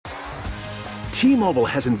T-Mobile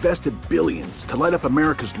has invested billions to light up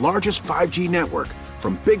America's largest 5G network,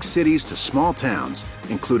 from big cities to small towns,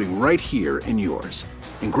 including right here in yours.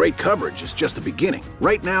 And great coverage is just the beginning.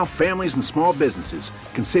 Right now, families and small businesses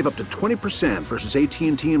can save up to 20% versus AT&T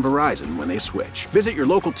and Verizon when they switch. Visit your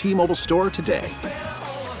local T-Mobile store today.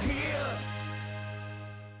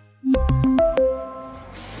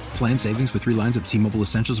 Plan savings with 3 lines of T-Mobile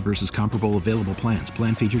Essentials versus comparable available plans.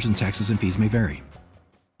 Plan features and taxes and fees may vary.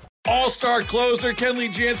 All-star closer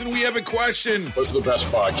Kenley Jansen, we have a question. What's the best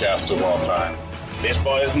podcast of all time?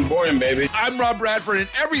 Baseball isn't boring, baby. I'm Rob Bradford, and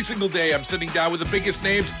every single day I'm sitting down with the biggest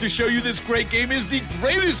names to show you this great game is the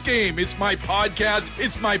greatest game. It's my podcast.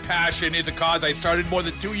 It's my passion. It's a cause I started more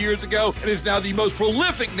than 2 years ago and is now the most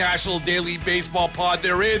prolific national daily baseball pod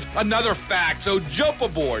there is. Another fact, so jump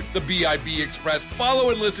aboard the BIB Express.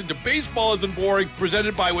 Follow and listen to Baseball Isn't Boring,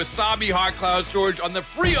 presented by Wasabi Hot Cloud Storage on the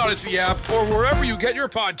free Odyssey app or wherever you get your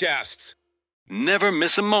podcasts. Never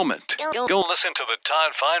miss a moment. Go listen to the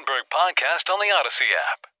Todd Feinberg podcast on the Odyssey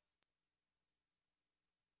app.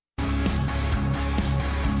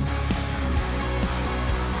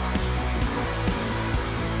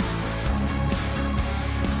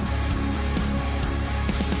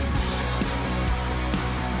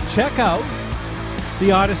 Check out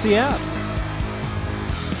the Odyssey app.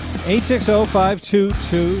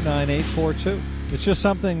 860-522-9842. It's just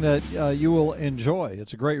something that you will enjoy.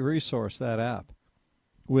 It's a great resource, that app,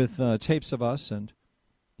 with tapes of us and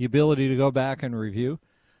the ability to go back and review.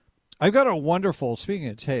 I've got a wonderful, speaking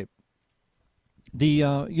of tape, the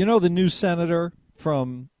the new senator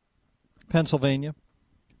from Pennsylvania,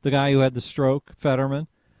 the guy who had the stroke, Fetterman.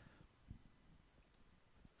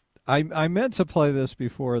 I meant to play this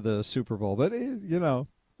before the Super Bowl, but,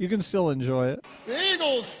 you can still enjoy it. The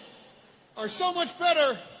Eagles are so much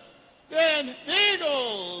better than the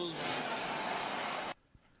Eagles.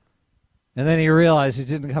 And then he realized it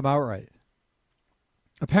didn't come out right.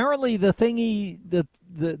 Apparently, the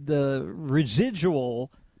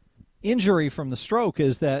residual injury from the stroke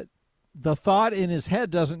is that the thought in his head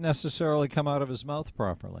doesn't necessarily come out of his mouth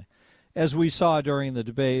properly, as we saw during the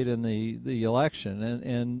debate and the election.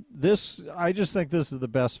 And this, I just think this is the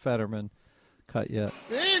best Fetterman cut yet.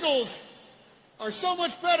 The Eagles are so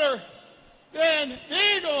much better than the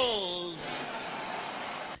Eagles.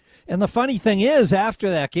 And the funny thing is, after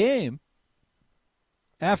that game,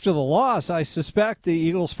 after the loss, I suspect the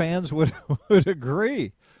Eagles fans would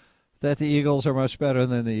agree that the Eagles are much better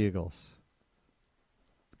than the Eagles.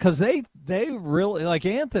 Because they really, like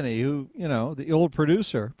Anthony, who, the old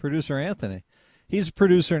producer Anthony, he's a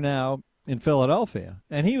producer now in Philadelphia,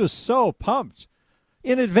 and he was so pumped.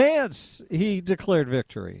 In advance, he declared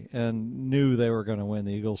victory and knew they were going to win,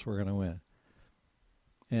 the Eagles were going to win.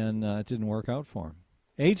 And it didn't work out for him.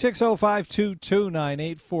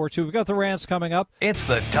 860-522-9842. We've got the rants coming up. It's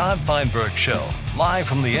the Todd Feinberg Show, live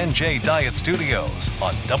from the NJ Diet Studios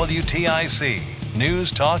on WTIC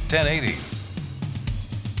News Talk 1080.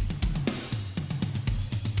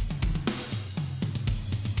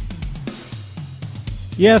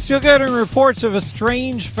 Yeah, still getting reports of a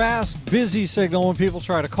strange, fast, busy signal when people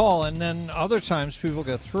try to call, and then other times people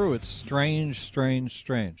get through. It's strange, strange,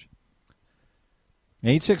 strange.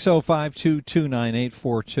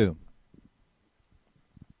 860-522-9842.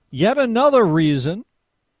 Yet another reason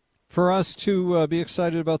for us to be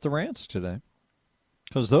excited about the rants today,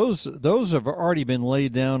 because those have already been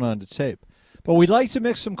laid down onto tape. But we'd like to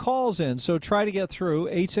mix some calls in, so try to get through.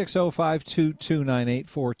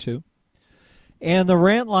 860-522-9842. And the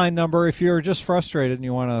rant line number, if you're just frustrated and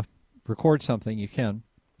you want to record something, you can.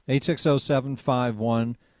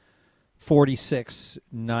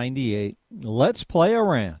 860-751-4698. Let's play a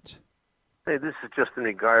rant. Hey, this is just in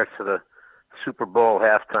regards to the Super Bowl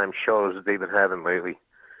halftime shows that they've been having lately.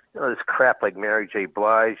 This crap like Mary J.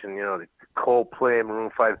 Blige and, the Coldplay, Maroon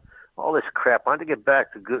 5, all this crap. I want to get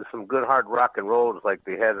back to some good hard rock and roll like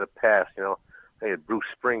they had in the past. They had Bruce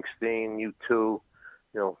Springsteen, U2,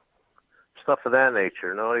 stuff of that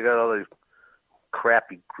nature. You got all these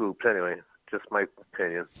crappy groups. Anyway, just my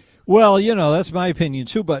opinion. Well, that's my opinion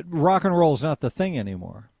too, but rock and roll is not the thing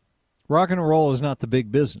anymore. Rock and roll is not the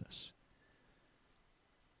big business.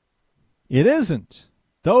 It isn't.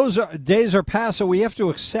 Those days are past, so we have to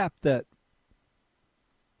accept that,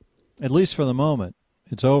 at least for the moment,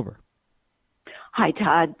 it's over. Hi,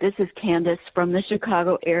 Todd. This is Candace from the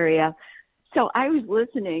Chicago area. So I was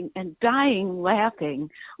listening and dying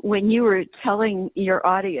laughing when you were telling your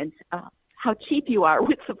audience how cheap you are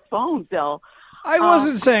with the phone bill. I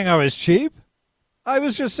wasn't saying I was cheap. I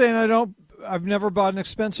was just saying I've never bought an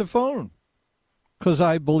expensive phone because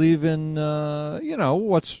I believe in,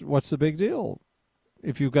 what's the big deal?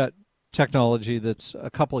 If you've got technology that's a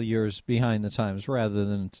couple of years behind the times rather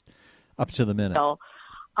than up to the minute. So,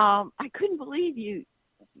 I couldn't believe you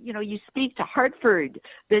speak to Hartford,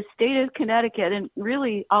 the state of Connecticut, and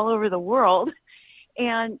really all over the world,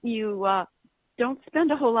 and you don't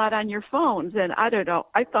spend a whole lot on your phones. And I don't know,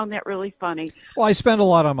 I found that really funny. Well, I spend a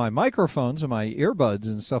lot on my microphones and my earbuds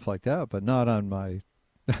and stuff like that, but not on my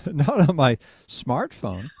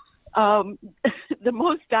smartphone. The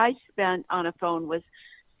most I spent on a phone was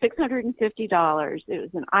 $650. It was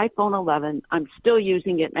an iPhone 11. I'm still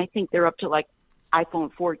using it, and I think they're up to like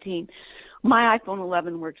iPhone 14. My iPhone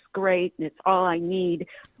 11 works great, and it's all I need.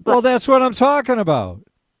 But well, that's what I'm talking about.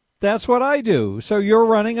 That's what I do. So you're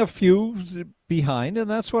running a few behind, and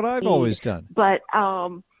that's what I've always done. But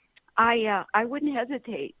I wouldn't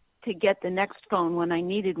hesitate to get the next phone when I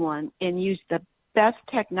needed one and use the best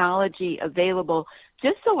technology available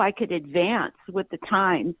just so I could advance with the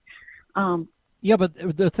times. Yeah,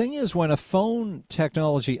 but the thing is, when a phone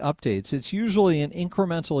technology updates, it's usually an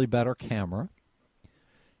incrementally better camera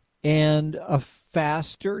and a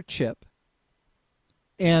faster chip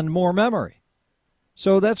and more memory.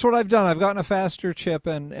 So that's what I've done. I've gotten a faster chip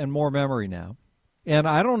and more memory now. And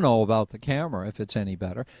I don't know about the camera, if it's any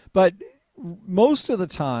better. But most of the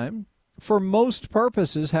time, for most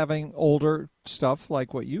purposes, having older stuff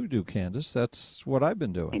like what you do, Candace, that's what I've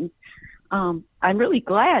been doing. I'm really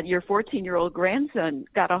glad your 14-year-old grandson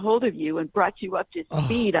got a hold of you and brought you up to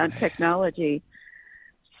speed on technology.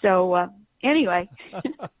 So anyway,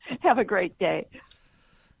 have a great day.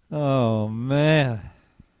 Oh, man.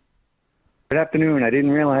 Good afternoon. I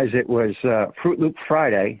didn't realize it was Fruit Loop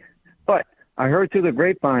Friday, but I heard through the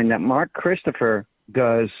grapevine that Mark Christopher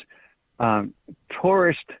does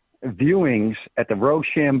tourist viewings at the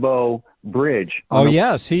Rochambeau Bridge. Oh,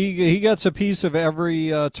 yes. He gets a piece of every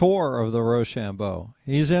tour of the Rochambeau.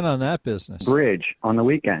 He's in on that business. Bridge on the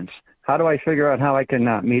weekends. How do I figure out how I can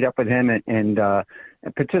meet up with him and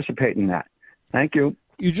participate in that? Thank you.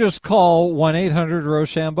 You just call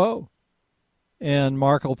 1-800-ROCHAMBEAU, and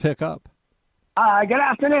Mark will pick up. Good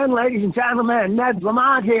afternoon, ladies and gentlemen. Ned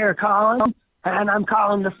Lamont here calling, and I'm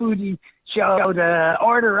calling the Foodie Show the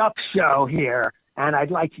Order Up Show here. And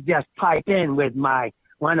I'd like to just pipe in with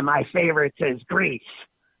one of my favorites is grease.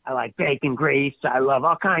 I like bacon grease. I love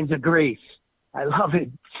all kinds of grease. I love it,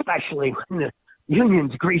 especially when the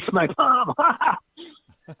unions grease my palm.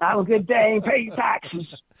 Have a good day and pay your taxes.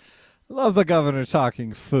 I love the governor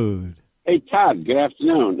talking food. Hey, Todd, good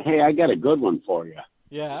afternoon. Hey, I got a good one for you.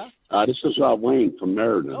 Yeah? This is Wayne from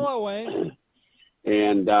Meriden. Hello, Wayne.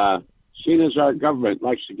 And seeing as our government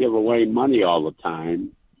likes to give away money all the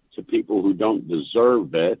time to people who don't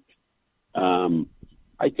deserve it,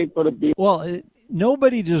 I think what it'd be... Well,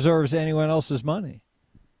 nobody deserves anyone else's money.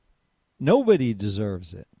 Nobody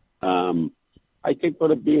deserves it. I think what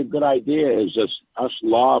would be a good idea is just us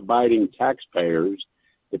law-abiding taxpayers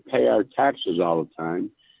that pay our taxes all the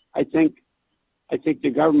time. I think the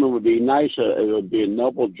government would be nice. It would be a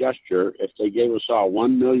noble gesture if they gave us all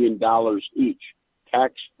 $1 million each,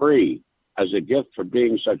 tax-free, as a gift for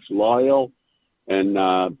being such loyal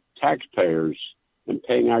and taxpayers and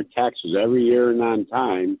paying our taxes every year and on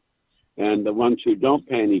time. And the ones who don't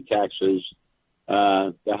pay any taxes,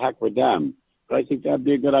 the heck with them. But I think that'd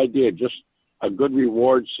be a good idea, just a good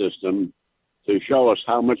reward system to show us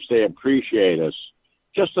how much they appreciate us.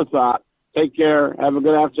 Just a thought. Take care. Have a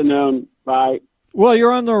good afternoon. Bye. Well,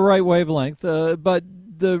 you're on the right wavelength, but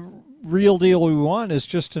the real deal we want is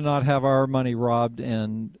just to not have our money robbed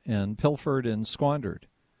and pilfered and squandered.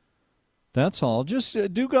 That's all.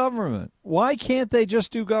 Just do government. Why can't they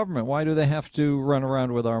just do government? Why do they have to run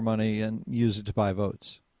around with our money and use it to buy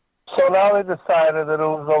votes? So now they decided that it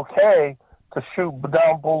was okay to shoot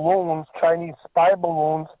down balloons, Chinese spy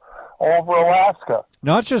balloons, over Alaska.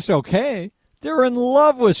 Not just okay. They're in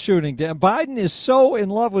love with shooting down. Biden is so in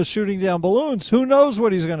love with shooting down balloons. Who knows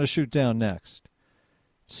what he's going to shoot down next?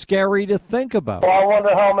 Scary to think about. Well, I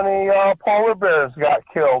wonder how many polar bears got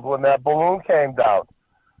killed when that balloon came down.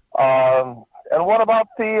 And what about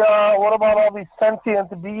all these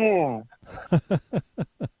sentient beings?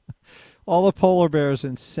 All the polar bears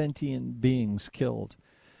and sentient beings killed.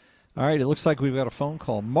 All right, it looks like we've got a phone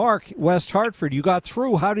call. Mark, West Hartford, you got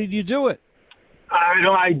through. How did you do it?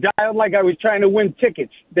 I dialed like I was trying to win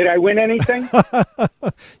tickets. Did I win anything?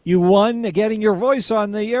 You won getting your voice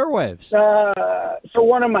on the airwaves. So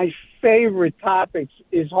one of my favorite topics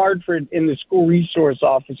is Hartford in the school resource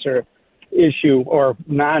officer issue or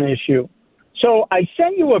non-issue. So I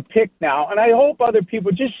sent you a pic now, and I hope other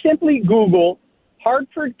people just simply Google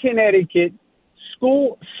Hartford, Connecticut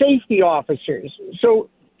school safety officers. So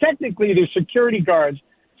technically they're security guards.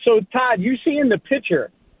 So, Todd, you see in the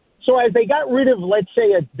picture, So as they got rid of, let's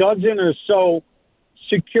say, a dozen or so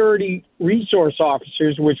security resource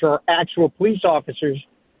officers, which are actual police officers,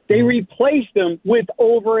 they replaced them with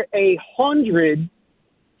over 100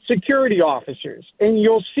 security officers. And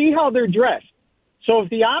you'll see how they're dressed. So if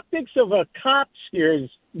the optics of a cop scares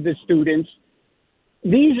the students,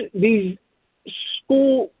 these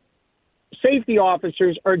school safety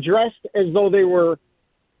officers are dressed as though they were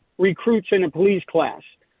recruits in a police class.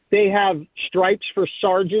 They have stripes for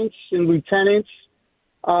sergeants and lieutenants.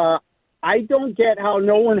 I don't get how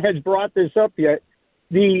no one has brought this up yet.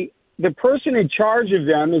 The person in charge of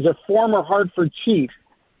them is a former Hartford chief.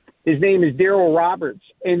 His name is Daryl Roberts.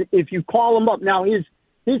 And if you call him up, now his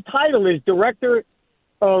title is Director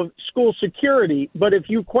of School Security, but if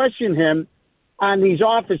you question him on these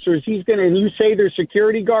officers, and you say they're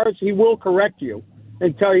security guards, he will correct you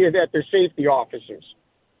and tell you that they're safety officers.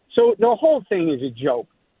 So the whole thing is a joke.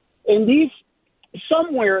 And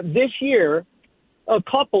somewhere this year, a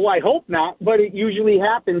couple, I hope not, but it usually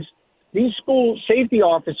happens, these school safety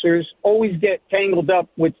officers always get tangled up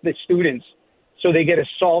with the students. So they get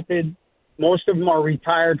assaulted. Most of them are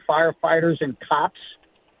retired firefighters and cops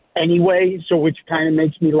anyway, so which kind of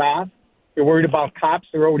makes me laugh. They're worried about cops.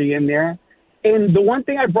 They're already in there. And the one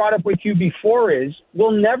thing I brought up with you before is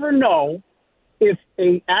we'll never know if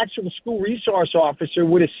a actual school resource officer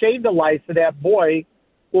would have saved the life of that boy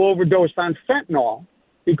who overdosed on fentanyl,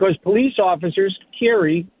 because police officers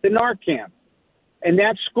carry the Narcan. And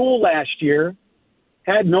that school last year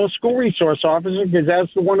had no school resource officer because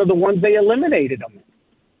that's one of the ones they eliminated them.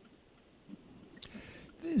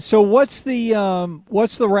 So what's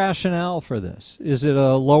the rationale for this? Is it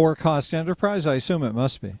a lower cost enterprise? I assume it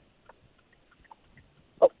must be.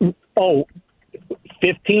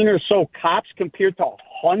 15 or so cops compared to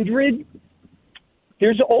 100?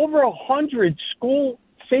 There's over 100 school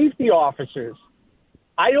safety officers.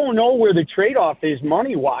 I don't know where the trade-off is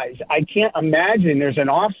money-wise. I can't imagine there's an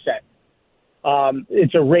offset.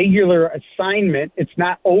 It's a regular assignment. It's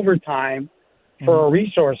not overtime for a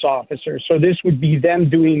resource officer. So this would be them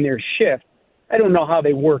doing their shift. I don't know how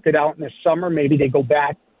they work it out in the summer. Maybe they go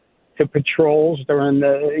back to patrols during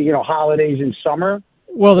the holidays in summer.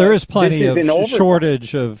 Well, there is plenty of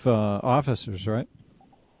shortage of officers, right?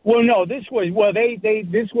 Well, no, this was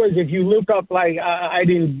if you look up, like I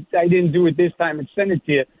didn't do it this time and send it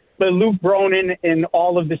to you, but Luke Bronin and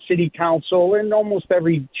all of the city council and almost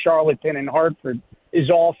every charlatan in Hartford is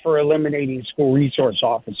all for eliminating school resource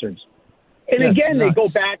officers. And again, they go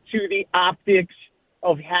back to the optics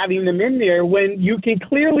of having them in there when you can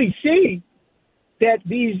clearly see that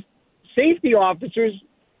these safety officers,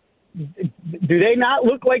 do they not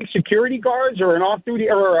look like security guards or an off-duty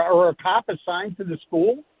or a cop assigned to the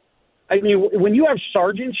school? I mean, when you have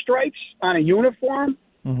sergeant stripes on a uniform,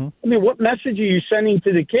 I mean, what message are you sending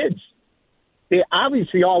to the kids? They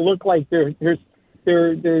obviously all look like they're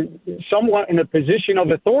somewhat in a position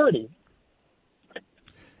of authority.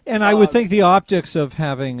 And I would think the optics of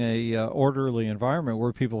having a orderly environment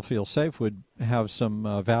where people feel safe would have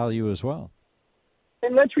some value as well.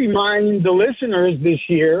 And let's remind the listeners this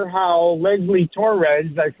year how Leslie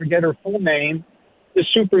Torres, I forget her full name, the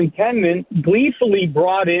superintendent, gleefully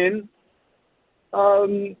brought in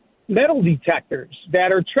metal detectors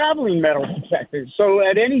that are traveling metal detectors. So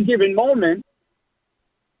at any given moment.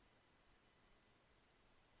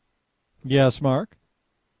 Yes, Mark?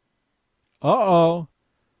 Uh-oh.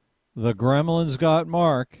 The gremlins got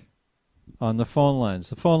Mark on the phone lines.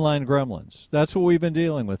 The phone line gremlins. That's what we've been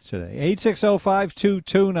dealing with today.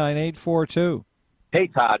 860-522-9842. Hey,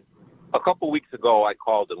 Todd. A couple weeks ago, I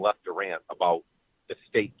called and left a rant about the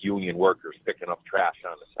state union workers picking up trash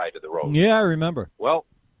on the side of the road. Yeah, I remember. Well,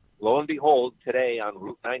 lo and behold, today on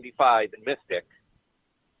Route 95 in Mystic,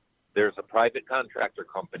 there's a private contractor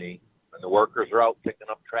company, and the workers are out picking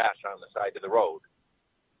up trash on the side of the road.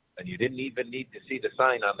 And you didn't even need to see the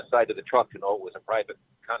sign on the side of the truck to know it was a private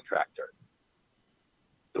contractor.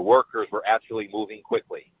 The workers were actually moving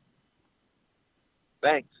quickly.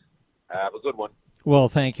 Thanks. Have a good one. Well,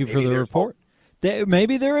 thank you for the report.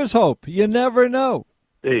 Maybe there is hope. You never know.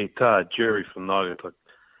 Hey, Todd, Jerry from Naugatuck.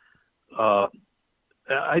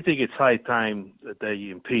 I think it's high time that they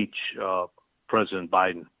impeach President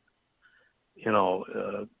Biden. You know,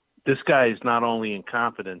 this guy is not only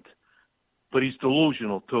incompetent, but he's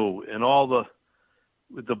delusional too. And all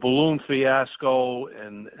the balloon fiasco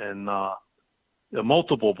and the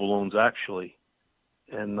multiple balloons actually,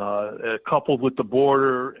 and coupled with the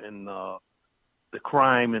border and the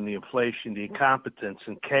crime and the inflation, the incompetence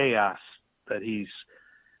and chaos that he's.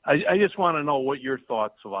 I just want to know what your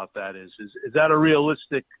thoughts about that is. Is that a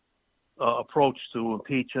realistic approach to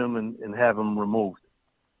impeach him and have him removed?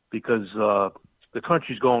 because the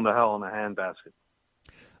country's going to hell in a handbasket.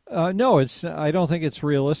 No, I don't think it's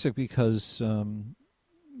realistic because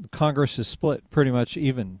Congress is split pretty much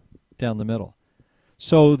even down the middle.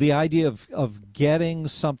 So the idea of getting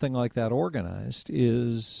something like that organized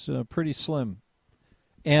is pretty slim.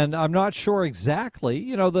 And I'm not sure exactly,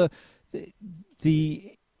 you know,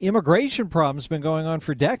 the immigration problem's been going on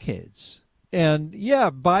for decades. And yeah,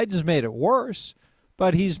 Biden's made it worse,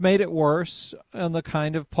 but he's made it worse on the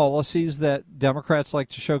kind of policies that Democrats like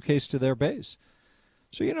to showcase to their base.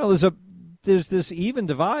 So, you know, there's this even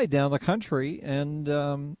divide down the country,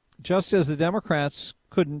 and just as the Democrats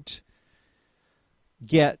couldn't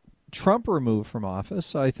get Trump removed from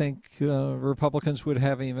office, I think Republicans would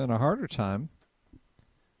have even a harder time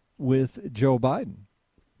with Joe Biden.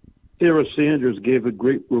 Sarah Sanders gave a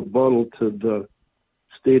great rebuttal to the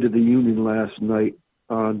State of the Union last night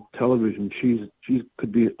on television. She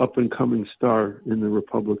could be an up-and-coming star in the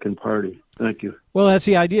Republican Party. Thank you. Well, that's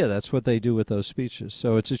the idea. That's what they do with those speeches.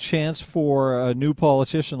 So it's a chance for a new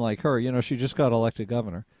politician like her. You know, she just got elected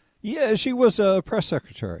governor. Yeah, she was a press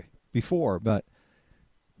secretary before, but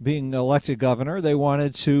being elected governor, they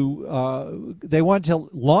wanted to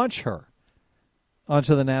launch her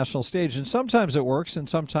onto the national stage. And sometimes it works, and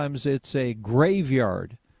sometimes it's a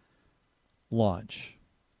graveyard launch.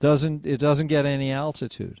 It doesn't get any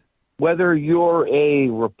altitude. Whether you're a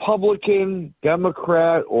Republican,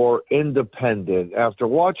 Democrat, or independent, after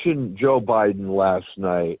watching Joe Biden last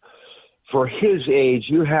night, for his age,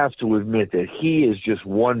 you have to admit that he is just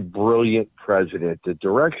one brilliant president. The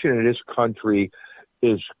direction of this country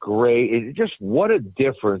is great. Just what a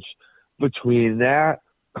difference between that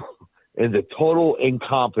and the total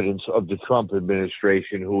incompetence of the Trump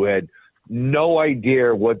administration, who had no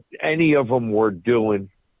idea what any of them were doing.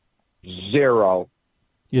 Zero.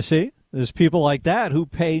 You see, there's people like that who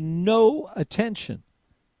pay no attention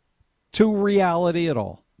to reality at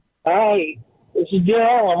all. Hi, this is Bill.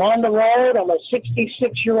 I'm on the road. I'm a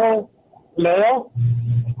 66-year-old male,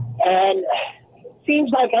 and it seems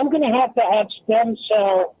like I'm going to have stem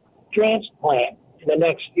cell transplant in the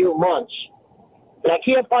next few months. And I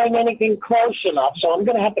can't find anything close enough, so I'm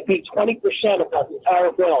going to have to pay 20% of that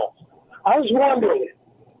entire bill. I was wondering,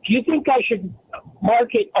 do you think I should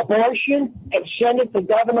market abortion and send it to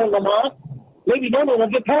Governor Lamont? Maybe then it'll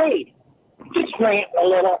get paid. Just rant a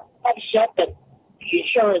little, upset that the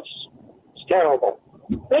insurance is terrible.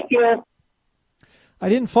 Thank you. I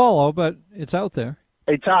didn't follow, but it's out there.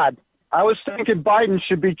 Hey, Todd, I was thinking Biden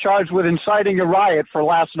should be charged with inciting a riot for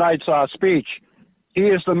last night's speech. He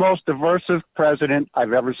is the most divisive president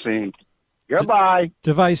I've ever seen. Goodbye.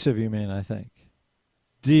 Divisive, you mean, I think.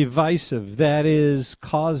 Divisive. That is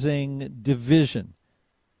causing division.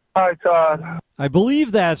 Hi, Todd. I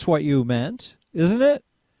believe that's what you meant, isn't it?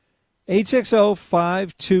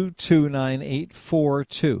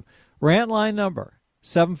 860-522-9842. Rant line number,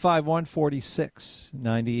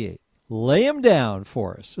 751-4698. Lay him down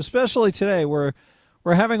for us, especially today. We're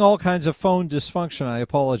having all kinds of phone dysfunction. I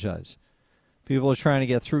apologize. People are trying to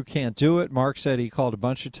get through, can't do it. Mark said he called a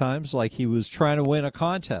bunch of times like he was trying to win a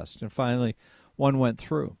contest, and finally one went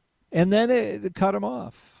through. And then it cut him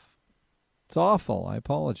off. It's awful. I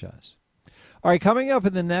apologize. All right, coming up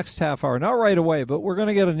in the next half hour, not right away, but we're going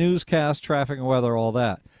to get a newscast, traffic and weather, all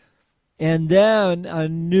that. And then a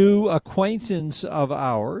new acquaintance of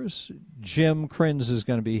ours, Jim Crins, is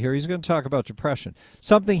going to be here. He's going to talk about depression,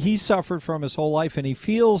 something he suffered from his whole life, and he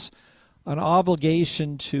feels an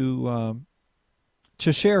obligation to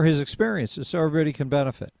share his experiences so everybody can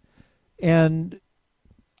benefit. And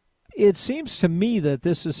it seems to me that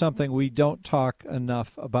this is something we don't talk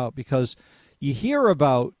enough about, because you hear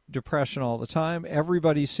about depression all the time.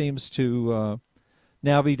 Everybody seems to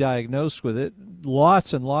now be diagnosed with it.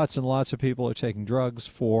 Lots and lots and lots of people are taking drugs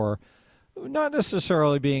for not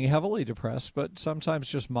necessarily being heavily depressed, but sometimes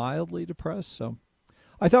just mildly depressed. So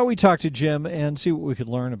I thought we'd talk to Jim and see what we could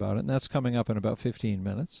learn about it, and that's coming up in about 15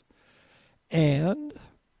 minutes. And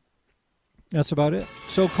that's about it.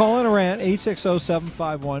 So call in a rant,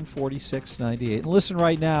 860-751-4698. And listen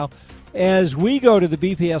right now as we go to the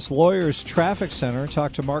BPS Lawyers Traffic Center and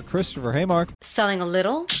talk to Mark Christopher. Hey, Mark. Selling a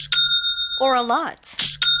little or a lot?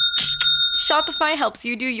 Shopify helps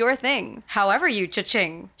you do your thing, however you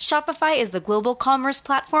cha-ching. Shopify is the global commerce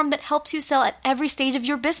platform that helps you sell at every stage of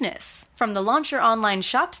your business. From the launch your online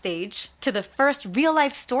shop stage, to the first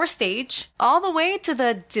real-life store stage, all the way to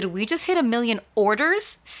the did we just hit 1 million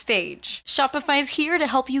orders stage. Shopify's here to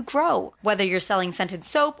help you grow. Whether you're selling scented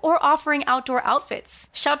soap or offering outdoor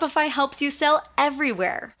outfits, Shopify helps you sell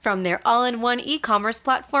everywhere. From their all-in-one e-commerce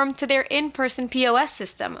platform to their in-person POS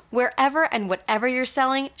system, wherever and whatever you're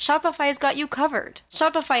selling, Shopify's got you covered.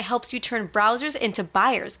 Shopify helps you turn browsers into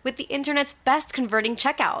buyers with the internet's best converting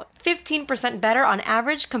checkout. 15% better on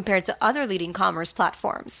average compared to other leading commerce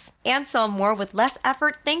platforms. And sell more with less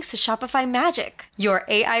effort thanks to Shopify Magic, your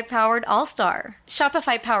AI-powered all-star.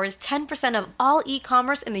 Shopify powers 10% of all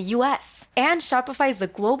e-commerce in the U.S. And Shopify is the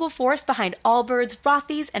global force behind Allbirds,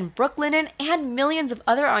 Rothy's, and Brooklinen, and millions of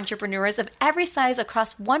other entrepreneurs of every size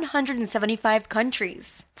across 175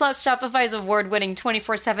 countries. Plus, Shopify's award-winning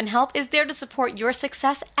 24/7 help is there to support your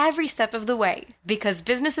success every step of the way. Because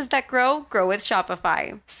businesses that grow, grow with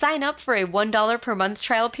Shopify. Sign up for a $1 per month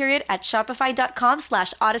trial period at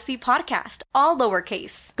shopify.com/Odyssey Podcast, all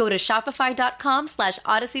lowercase. Go to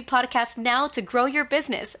shopify.com/Odyssey Podcast now to grow your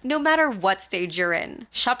business, no matter what stage you're in.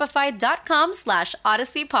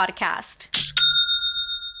 Shopify.com/Odyssey Podcast.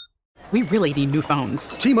 We really need new phones.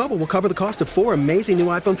 T-Mobile will cover the cost of 4 amazing new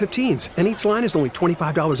iPhone 15s, and each line is only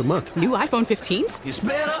 $25 a month. New iPhone 15s? It's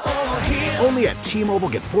better over here. Only at T-Mobile,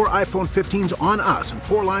 get 4 iPhone 15s on us and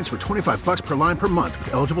 4 lines for $25 per line per month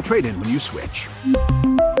with eligible trade-in when you switch.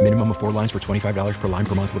 Minimum of 4 lines for $25 per line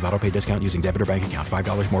per month with autopay discount using debit or bank account.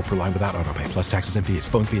 $5 more per line without autopay, plus taxes and fees.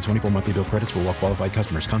 Phone fee at 24 monthly bill credits for well-qualified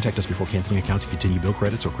customers. Contact us before canceling account to continue bill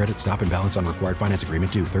credits or credit stop and balance on required finance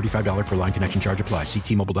agreement due. $35 per line connection charge applies. See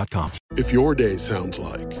T-Mobile.com. If your day sounds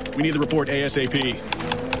like, we need the report ASAP,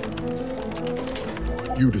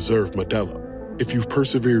 you deserve Modelo. If you've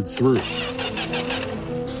persevered through,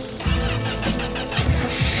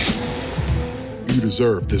 you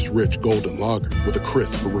deserve this rich golden lager with a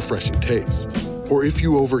crisp but refreshing taste. Or if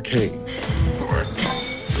you overcame. 2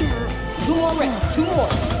 more reps, 2 more.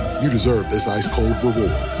 You deserve this ice-cold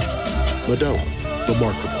reward. Modelo, the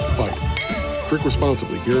Remarkable Fighter. Drink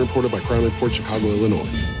responsibly. Beer imported by Crown Imports, Chicago, Illinois.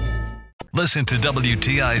 Listen to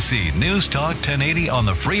WTIC News Talk 1080 on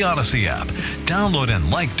the free Odyssey app. Download and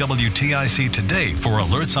like WTIC today for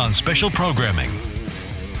alerts on special programming.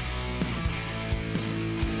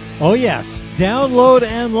 Oh, yes. Download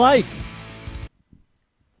and like.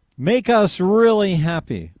 Make us really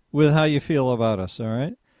happy with how you feel about us, all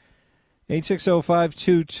right?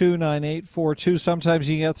 860-522-9842. Sometimes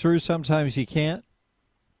you get through, sometimes you can't.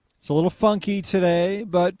 It's a little funky today,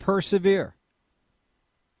 but persevere.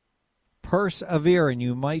 Persevere, and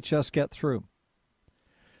you might just get through.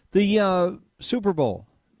 The Super Bowl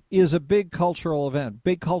is a big cultural event,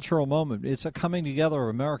 big cultural moment. It's a coming together of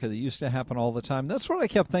America that used to happen all the time. That's what I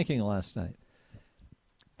kept thinking last night.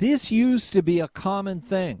 This used to be a common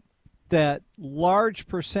thing, that large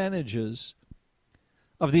percentages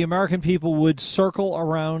of the American people would circle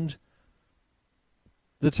around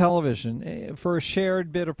the television for a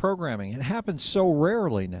shared bit of programming. It happens so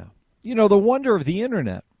rarely now. You know, the wonder of the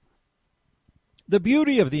Internet, the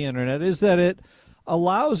beauty of the Internet is that it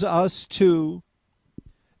allows us to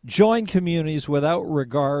join communities without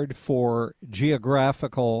regard for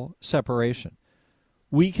geographical separation.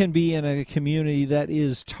 We can be in a community that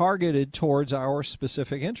is targeted towards our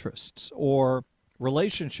specific interests or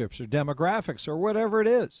relationships or demographics or whatever it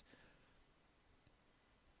is.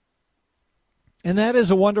 And that is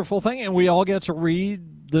a wonderful thing, and we all get to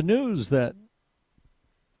read the news that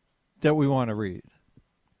we want to read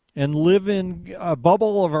and live in a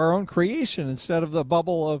bubble of our own creation instead of the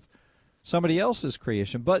bubble of somebody else's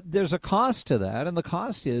creation. But there's a cost to that, and the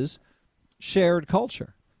cost is shared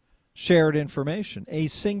culture, shared information, a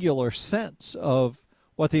singular sense of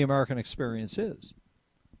what the American experience is.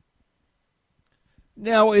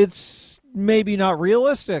 Now, it's maybe not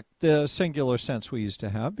realistic, the singular sense we used to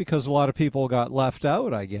have, because a lot of people got left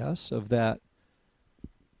out, I guess, of that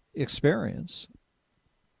experience.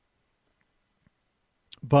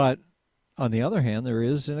 But on the other hand, there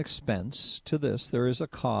is an expense to this. There is a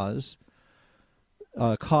cost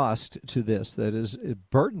to this that is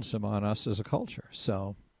burdensome on us as a culture.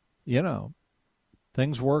 So, you know,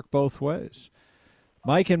 things work both ways.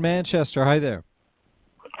 Mike in Manchester, hi there.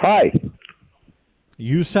 Hi.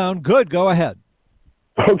 You sound good. Go ahead.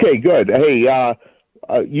 Okay, good. Hey,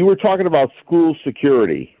 you were talking about school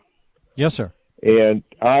security. Yes, sir. And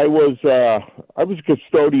I was a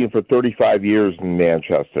custodian for 35 years in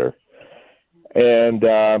Manchester, and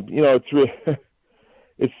you know,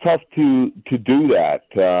 it's tough to do that.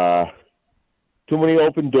 Too many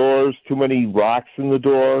open doors, too many rocks in the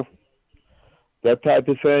door, that type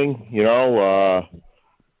of thing. You know,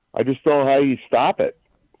 I just don't know how you stop it.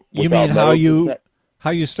 You mean how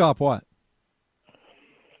you stop what?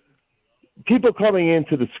 People coming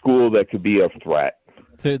into the school that could be a threat.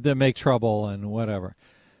 That make trouble and whatever.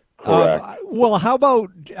 Correct. Well, how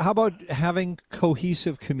about having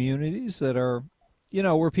cohesive communities that are,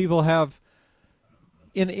 where people have,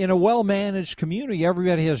 in a well-managed community,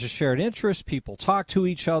 everybody has a shared interest. People talk to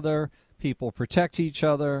each other. People protect each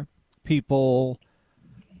other. People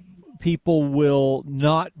will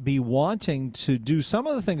not be wanting to do some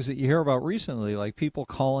of the things that you hear about recently, like people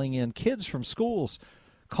calling in kids from schools,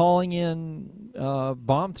 calling in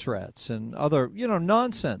bomb threats and other,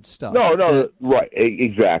 nonsense stuff. No, right,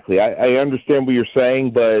 exactly. I understand what you're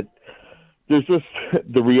saying, but there's just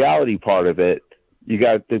the reality part of it. You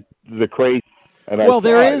got the crazy. And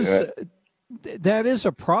that is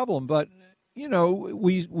a problem, but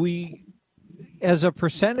we as a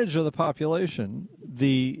percentage of the population,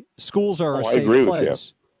 the schools are a safe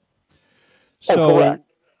place. Correct.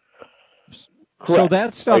 So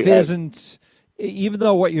that stuff isn't. Even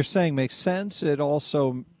though what you're saying makes sense, it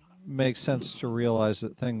also makes sense to realize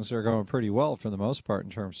that things are going pretty well for the most part in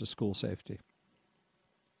terms of school safety.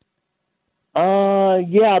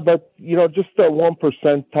 Yeah, but just that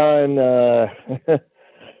 1% time,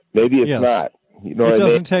 maybe it's not. It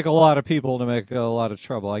doesn't take a lot of people to make a lot of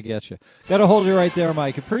trouble. I get you. Got to hold you right there,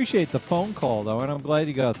 Mike. Appreciate the phone call, though, and I'm glad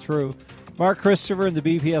you got through. Mark Christopher in the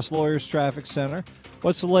BPS Lawyers Traffic Center.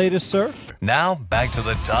 What's the latest, sir? Now, back to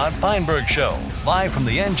the Todd Feinberg Show, live from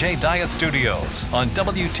the NJ Diet Studios on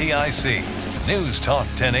WTIC News Talk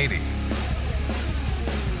 1080.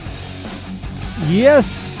 Yes,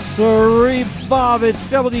 sir, Bob. It's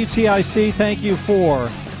WTIC. Thank you for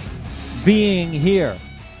being here.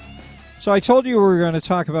 So I told you we were going to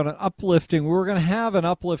talk about we were going to have an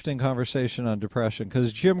uplifting conversation on depression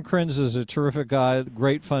because Jim Crins is a terrific guy,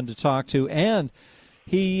 great fun to talk to, and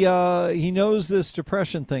he knows this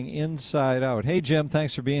depression thing inside out. Hey, Jim,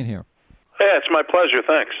 thanks for being here. Hey, it's my pleasure.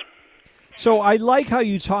 Thanks. So I like how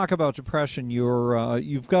you talk about depression.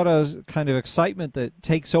 You've got a kind of excitement that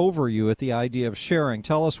takes over you at the idea of sharing.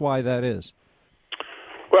 Tell us why that is.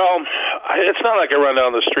 Well, it's not like I run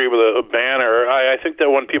down the street with a banner. I think that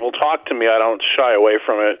when people talk to me, I don't shy away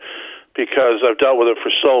from it because I've dealt with it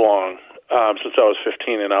for so long, since I was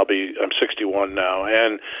 15, and I'm 61 now.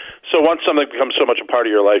 And so once something becomes so much a part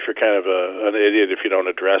of your life, you're kind of an idiot if you don't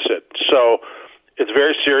address it. So it's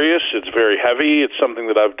very serious. It's very heavy. It's something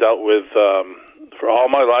that I've dealt with for all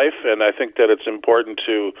my life, and I think that it's important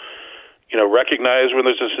to recognize when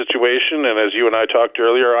there's a situation. And as you and I talked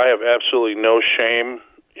earlier, I have absolutely no shame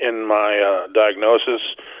in my diagnosis.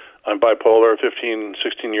 I'm bipolar. 15,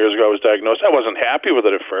 16 years ago I was diagnosed. I wasn't happy with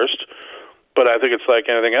it at first, but I think it's like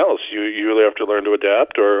anything else. You really have to learn to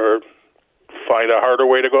adapt or find a harder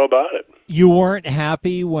way to go about it. You weren't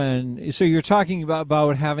happy so you're talking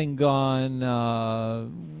about having gone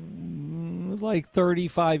like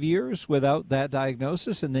 35 years without that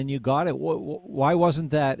diagnosis, and then you got it. Why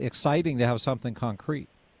wasn't that exciting to have something concrete?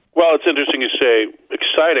 Well, it's interesting you say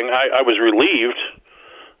exciting. I was relieved.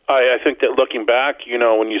 I think that looking back,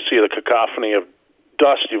 when you see the cacophony of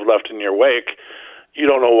dust you've left in your wake, you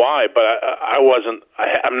don't know why, but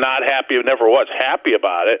I'm not happy. I never was happy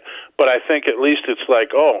about it, but I think at least it's like,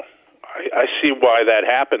 I see why that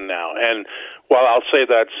happened now. And while I'll say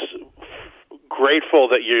that's grateful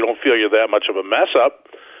that you don't feel you're that much of a mess up,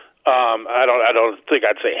 I don't think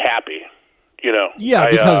I'd say happy.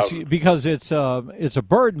 Yeah, because it's a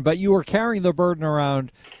burden, but you were carrying the burden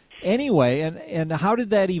around anyway. And how did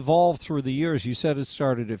that evolve through the years? You said it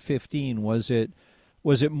started at 15. Was it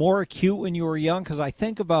more acute when you were young? Because I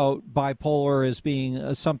think about bipolar as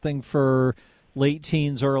being something for late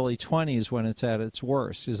teens, early 20s when it's at its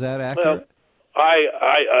worst. Is that accurate? Well,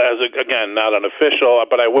 again, not unofficial,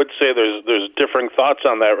 but I would say there's differing thoughts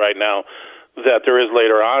on that right now, that there is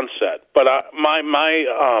later onset. But my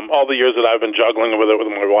all the years that I've been juggling with it with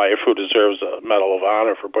my wife, who deserves a Medal of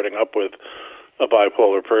Honor for putting up with a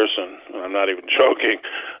bipolar person, and I'm not even joking,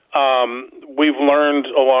 we've learned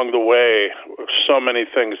along the way so many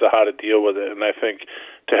things to how to deal with it. And I think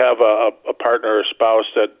to have a partner or spouse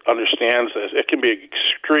that understands this, it can be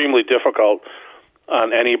extremely difficult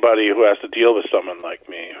on anybody who has to deal with someone like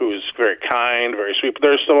me, who is very kind, very sweet. But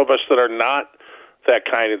there's some of us that are not that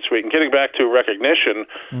kind and sweet. And getting back to recognition,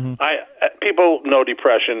 people know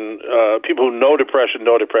depression. People who know depression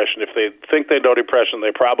know depression. If they think they know depression,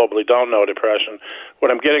 they probably don't know depression. What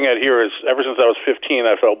I'm getting at here is, ever since I was 15,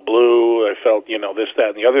 I felt blue. I felt, this,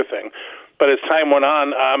 that, and the other thing. But as time went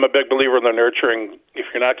on, I'm a big believer in the nurturing. If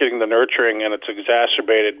you're not getting the nurturing and it's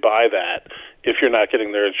exacerbated by that, if you're not getting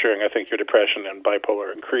the nurturing, I think your depression and bipolar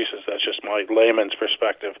increases. That's just my layman's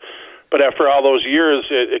perspective. But after all those years,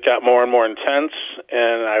 it got more and more intense,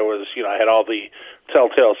 and I was, I had all the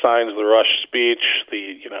telltale signs, the rush speech,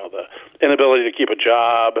 the inability to keep a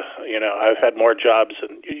job. I've had more jobs,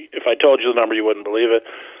 and if I told you the number, you wouldn't believe it.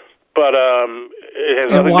 But it has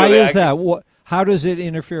and nothing why to do with is that? How does it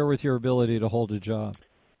interfere with your ability to hold a job?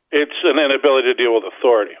 It's an inability to deal with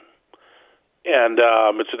authority. And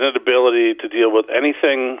it's an inability to deal with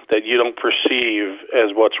anything that you don't perceive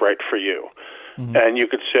as what's right for you. Mm-hmm. And you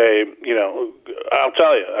could say, I'll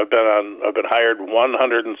tell you, I've been hired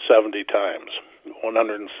 170 times.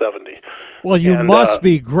 170. Well, you must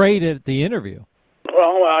be great at the interview.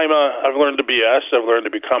 Well, I've learned to BS. I've learned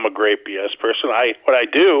to become a great BS person. What I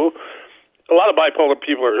do, a lot of bipolar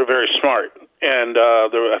people are very smart. And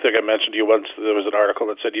I think I mentioned to you once, there was an article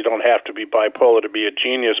that said you don't have to be bipolar to be a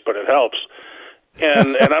genius, but it helps.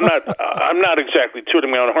 And I'm not exactly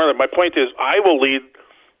tooting my own horn. My point is, I will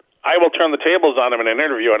turn the tables on them in an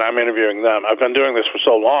interview, and I'm interviewing them. I've been doing this for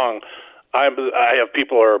so long. I have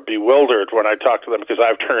people who are bewildered when I talk to them because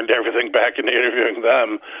I've turned everything back into interviewing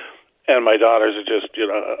them, and my daughters are just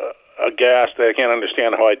aghast. They can't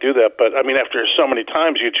understand how I do that. But I mean, after so many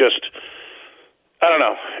times, I don't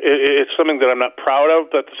know. It's something that I'm not proud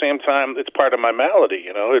of, but at the same time, it's part of my malady.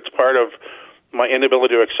 It's part of my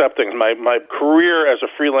inability to accept things. My career as a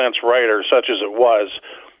freelance writer, such as it was,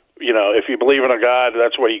 if you believe in a God,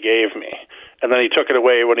 that's what he gave me. And then he took it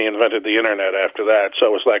away when he invented the internet after that. So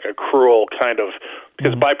it was like a cruel kind of,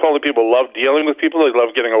 because bipolar people love dealing with people, they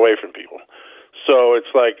love getting away from people. So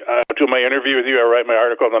it's like, I do my interview with you, I write my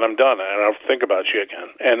article, and then I'm done, and I don't think about you again.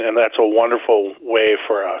 And that's a wonderful way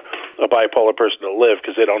for a bipolar person to live,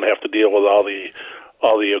 because they don't have to deal with all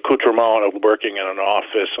the accoutrement of working in an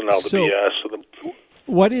office and all the BS.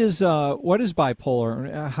 What is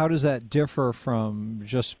bipolar? How does that differ from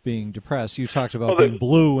just being depressed? You talked about being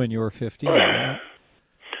blue when you were 15. Right?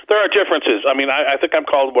 There are differences. I mean, I think I'm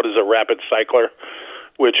called what is a rapid cycler,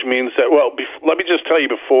 which means that, let me just tell you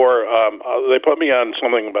before, they put me on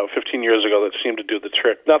something about 15 years ago that seemed to do the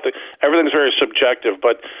trick. Everything's very subjective,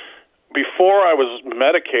 but before I was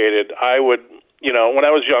medicated, I would, when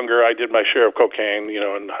I was younger, I did my share of cocaine,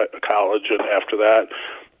 in college and after that.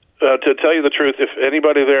 To tell you the truth, if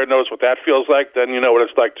anybody there knows what that feels like, then you know what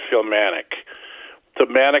it's like to feel manic. The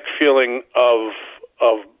manic feeling of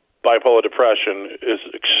bipolar depression is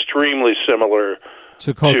extremely similar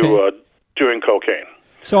to doing cocaine.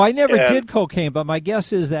 So I never did cocaine, but my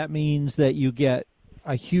guess is that means that you get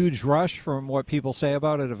a huge rush from what people say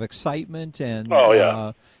about it of excitement and. Oh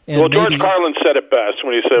yeah. Well, George Carlin said it best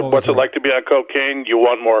when he said, "What's it like to be on cocaine? You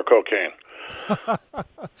want more cocaine."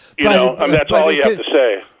 That's all you have to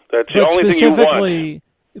say. That's the only thing you want.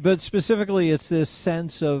 But specifically, it's this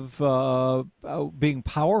sense of being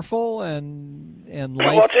powerful and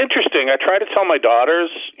life. Well, it's interesting. I try to tell my daughters,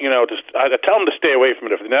 I tell them to stay away from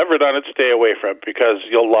it. If they've never done it, stay away from it because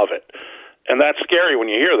you'll love it. And that's scary when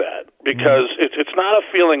you hear that because it's not a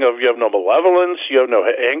feeling of you have no malevolence, you have no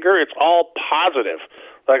anger. It's all positive.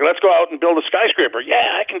 Like, let's go out and build a skyscraper.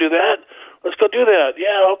 Yeah, I can do that. Let's go do that.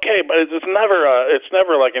 Yeah, okay, but it's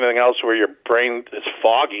never like anything else where your brain is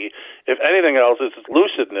foggy. If anything else, it's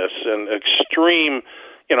lucidness and extreme,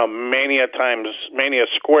 mania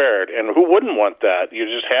squared. And who wouldn't want that? You're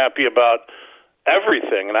just happy about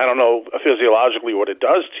everything. And I don't know physiologically what it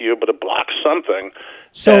does to you, but it blocks something.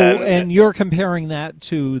 So, and you're comparing that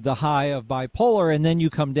to the high of bipolar, and then you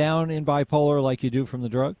come down in bipolar like you do from the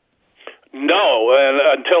drug? No,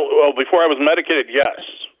 and before I was medicated, yes.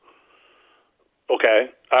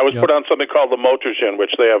 Okay, I was put on something called Lamotrigine,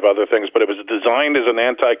 which they have other things, but it was designed as an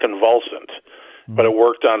anticonvulsant, but it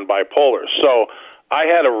worked on bipolar. So I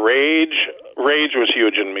had a rage. Rage was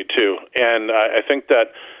huge in me too, and I think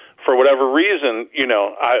that for whatever reason,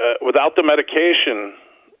 without the medication,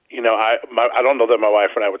 I don't know that my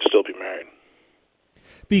wife and I would still be married.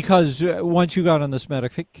 Because once you got on this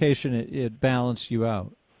medication, it balanced you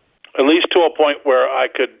out. At least to a point where I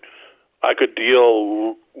could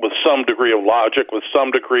deal with some degree of logic, with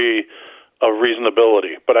some degree of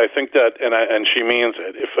reasonability. But I think that, and she means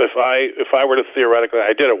it. If I were to theoretically,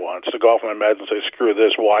 I did it once, to go off my meds and say, screw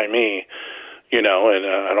this, why me? And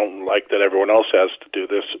I don't like that everyone else has to do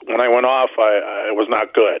this. When I went off, I was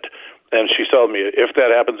not good. And she told me, if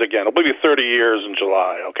that happens again, it'll be 30 years in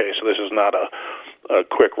July. Okay, so this is not a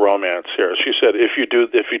quick romance here. She said, if you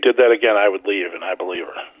did that again, I would leave, and I believe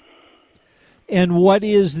her. And what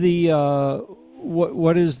is the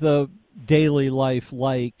daily life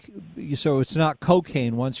like? So it's not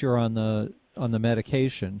cocaine once you're on the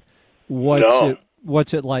medication.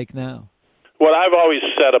 What's it like now? What I've always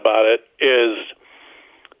said about it is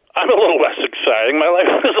I'm a little less exciting. My life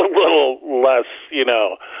is a little less,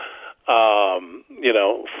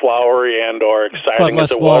 flowery and or exciting But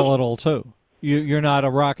less as it was. volatile too. You're not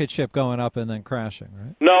a rocket ship going up and then crashing,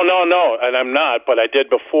 right? No, and I'm not. But I did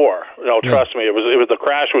before. Trust me. It was the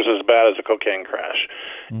crash was as bad as a cocaine crash.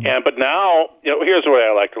 But now, here's the way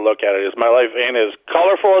I like to look at it: is my life ain't as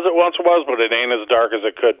colorful as it once was, but it ain't as dark as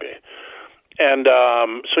it could be. And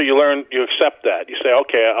so you accept that. You say,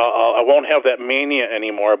 okay, I won't have that mania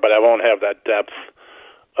anymore, but I won't have that depth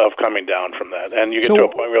of coming down from that. And you get to a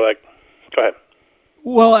point where you're like, go ahead.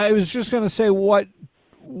 Well, I was just going to say, what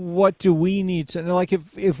do we need to know? Like,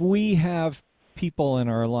 if we have people in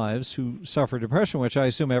our lives who suffer depression, which I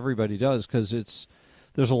assume everybody does because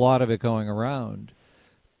there's a lot of it going around,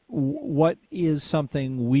 what is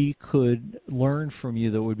something we could learn from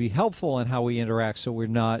you that would be helpful in how we interact so we're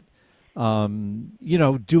not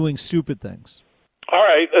doing stupid things? All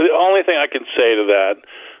right. The only thing I can say to that,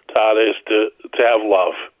 Todd, is to have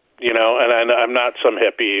love, and I'm not some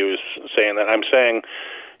hippie who's saying that. I'm saying,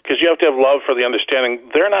 because you have to have love for the understanding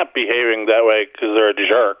they're not behaving that way because they're a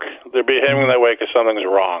jerk. They're behaving that way because something's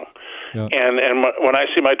wrong. Yeah. And when I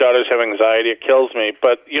see my daughters have anxiety, it kills me.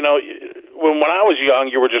 But, when I was young,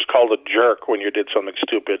 you were just called a jerk when you did something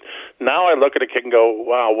stupid. Now I look at a kid and go,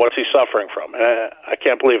 wow, what's he suffering from? And I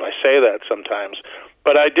can't believe I say that sometimes.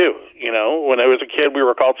 But I do. When I was a kid, we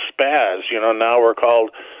were called spaz. Now we're called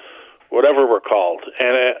whatever we're called.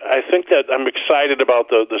 And I think that I'm excited about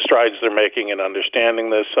the strides they're making in understanding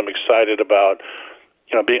this. I'm excited about,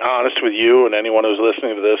 being honest with you and anyone who's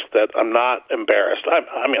listening to this, that I'm not embarrassed.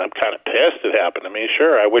 I'm kind of pissed it happened to me.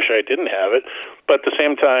 Sure, I wish I didn't have it. But at the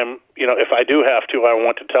same time, if I do have to, I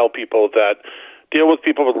want to tell people that deal with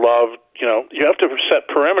people with love. You have to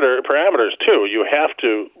set parameters too. You have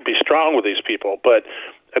to be strong with these people. But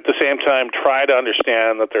at the same time, try to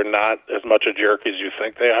understand that they're not as much a jerk as you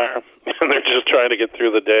think they are. And they're just trying to get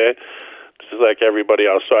through the day, just like everybody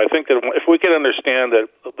else. So I think that if we can understand that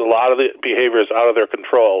a lot of the behavior is out of their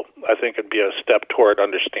control, I think it'd be a step toward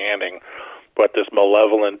understanding what this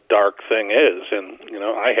malevolent, dark thing is. And,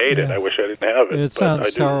 I hate it. I wish I didn't have it. It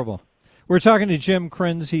sounds terrible. We're talking to Jim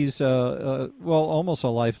Krenz. He's, almost a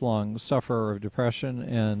lifelong sufferer of depression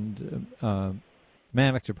and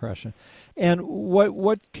manic depression. And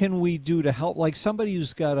what can we do to help? Like somebody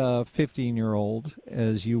who's got a 15-year-old,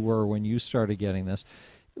 as you were when you started getting this,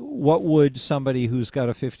 what would somebody who's got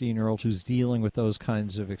a 15-year-old who's dealing with those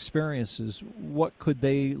kinds of experiences, what could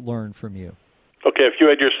they learn from you? Okay, if you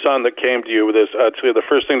had your son that came to you with this, I'd say the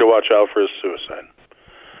first thing to watch out for is suicide.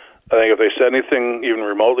 I think if they said anything even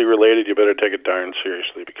remotely related, you better take it darn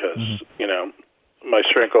seriously because, my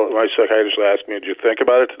psychiatrist asked me, did you think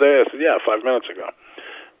about it today? I said, yeah, 5 minutes ago.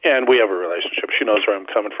 And we have a relationship. She knows where I'm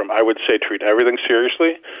coming from. I would say treat everything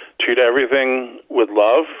seriously. Treat everything with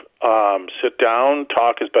love. Sit down,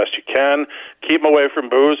 talk as best you can. Keep them away from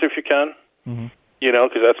booze if you can,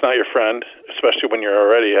 because that's not your friend, especially when you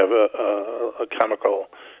already have a chemical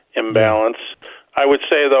imbalance. I would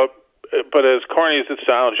say, though, but as corny as it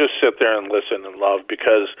sounds, just sit there and listen and love,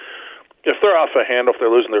 because if they're off a handle, if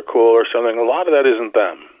they're losing their cool or something, a lot of that isn't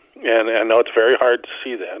them. And I know it's very hard to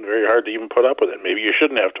see that and very hard to even put up with it. Maybe you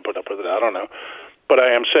shouldn't have to put up with it. I don't know. But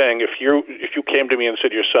I am saying if you came to me and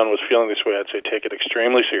said your son was feeling this way, I'd say take it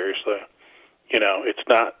extremely seriously. It's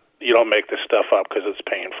not, you don't make this stuff up because it's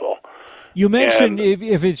painful. You mentioned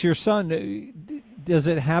if it's your son, does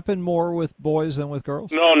it happen more with boys than with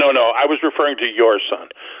girls? No. I was referring to your son.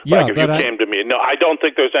 Yeah, like if you came to me. No, I don't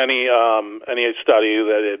think there's any study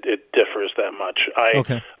that it differs that much. I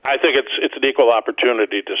think it's an equal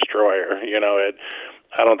opportunity destroyer.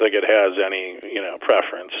 I don't think it has any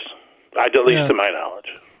preference. At least to my knowledge.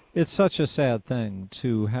 It's such a sad thing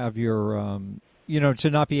to have your to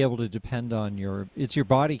not be able to depend on your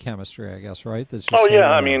body chemistry, I guess, right? That's just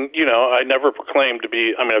I never proclaimed to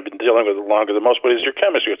be, I've been dealing with it longer than most, but it's your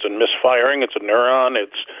chemistry. It's a misfiring, it's a neuron,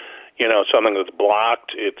 it's, something that's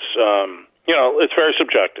blocked. It's, it's very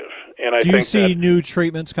subjective. And Do you see new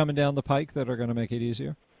treatments coming down the pike that are going to make it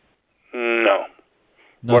easier? No.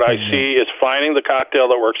 What I see is finding the cocktail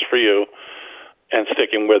that works for you and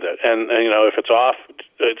sticking with it. And if it's off,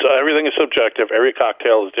 everything is subjective. Every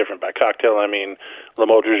cocktail is different. By cocktail, I mean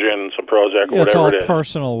Lamotrigine, some Prozac, whatever it is. It's all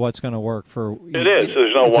personal what's going to work for you. It is.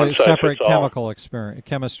 There's no one size fits all. It's a separate chemical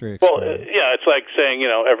chemistry experience. Well, it's like saying,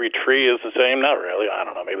 every tree is the same. Not really. I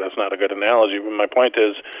don't know. Maybe that's not a good analogy. But my point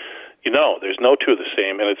is, There's no two the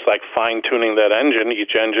same, and it's like fine-tuning that engine.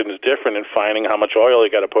 Each engine is different, and finding how much oil you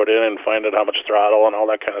got to put in and finding how much throttle and all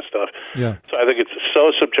that kind of stuff. Yeah. So I think it's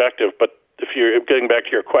so subjective, but if you're getting back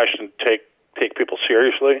to your question, take people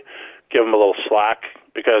seriously, give them a little slack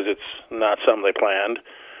because it's not something they planned,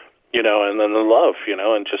 and then the love,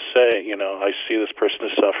 and just say, I see this person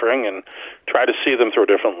is suffering, and try to see them through a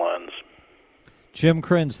different lens. Jim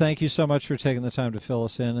Krenz, thank you so much for taking the time to fill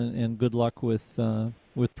us in, and good luck with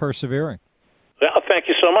persevering. Yeah, thank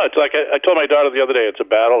you so much. Like I told my daughter the other day, it's a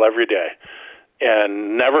battle every day,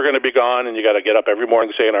 and never going to be gone, and you got to get up every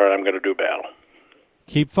morning saying, all right, I'm going to do battle.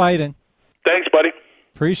 Keep fighting. Thanks, buddy.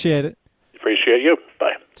 Appreciate it. Appreciate you.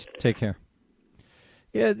 Bye. Take care.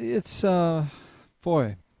 Yeah, it's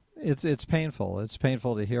it's painful. It's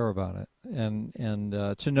painful to hear about it, and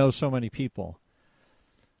to know so many people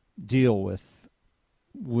deal with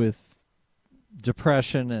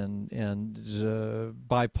depression and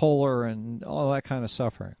bipolar and all that kind of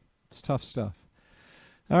suffering. It's tough stuff.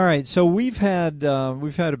 All right, so we've had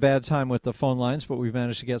a bad time with the phone lines, but we've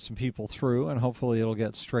managed to get some people through, and hopefully it'll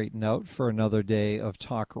get straightened out for another day of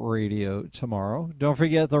talk radio tomorrow. Don't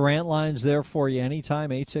forget the rant line's there for you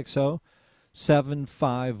anytime,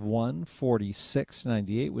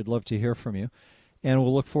 860-751-4698. We'd love to hear from you, and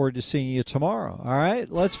we'll look forward to seeing you tomorrow. All right,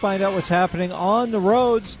 let's find out what's happening on the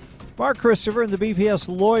roads. Mark Christopher in the BPS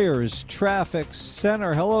Lawyers Traffic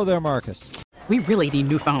Center. Hello there, Marcus. We really need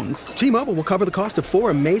new phones. T-Mobile will cover the cost of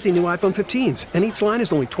 4 amazing new iPhone 15s, and each line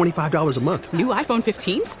is only $25 a month. New iPhone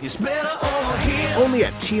 15s? It's better over here. Only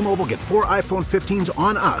at T-Mobile, get 4 iPhone 15s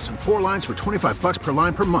on us and 4 lines for $25 per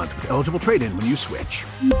line per month with eligible trade-in when you switch.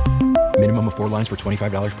 Minimum of 4 lines for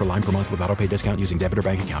 $25 per line per month with auto-pay discount using debit or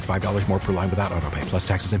bank account. $5 more per line without auto-pay, plus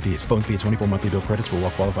taxes and fees. Phone fee at 24 monthly bill credits for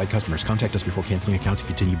well-qualified customers. Contact us before canceling account to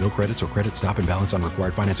continue bill credits or credit stop and balance on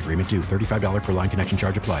required finance agreement due. $35 per line connection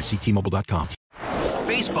charge applies. See T-Mobile.com.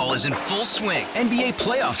 Baseball is in full swing. NBA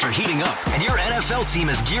playoffs are heating up, and your NFL team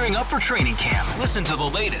is gearing up for training camp. Listen to the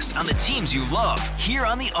latest on the teams you love here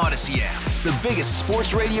on the Odyssey app. The biggest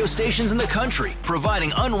sports radio stations in the country,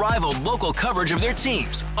 providing unrivaled local coverage of their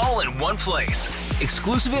teams, all in one place.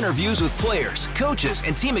 Exclusive interviews with players, coaches,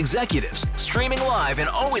 and team executives, streaming live and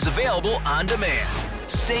always available on demand.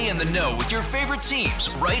 Stay in the know with your favorite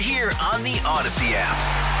teams right here on the Odyssey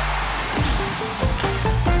app.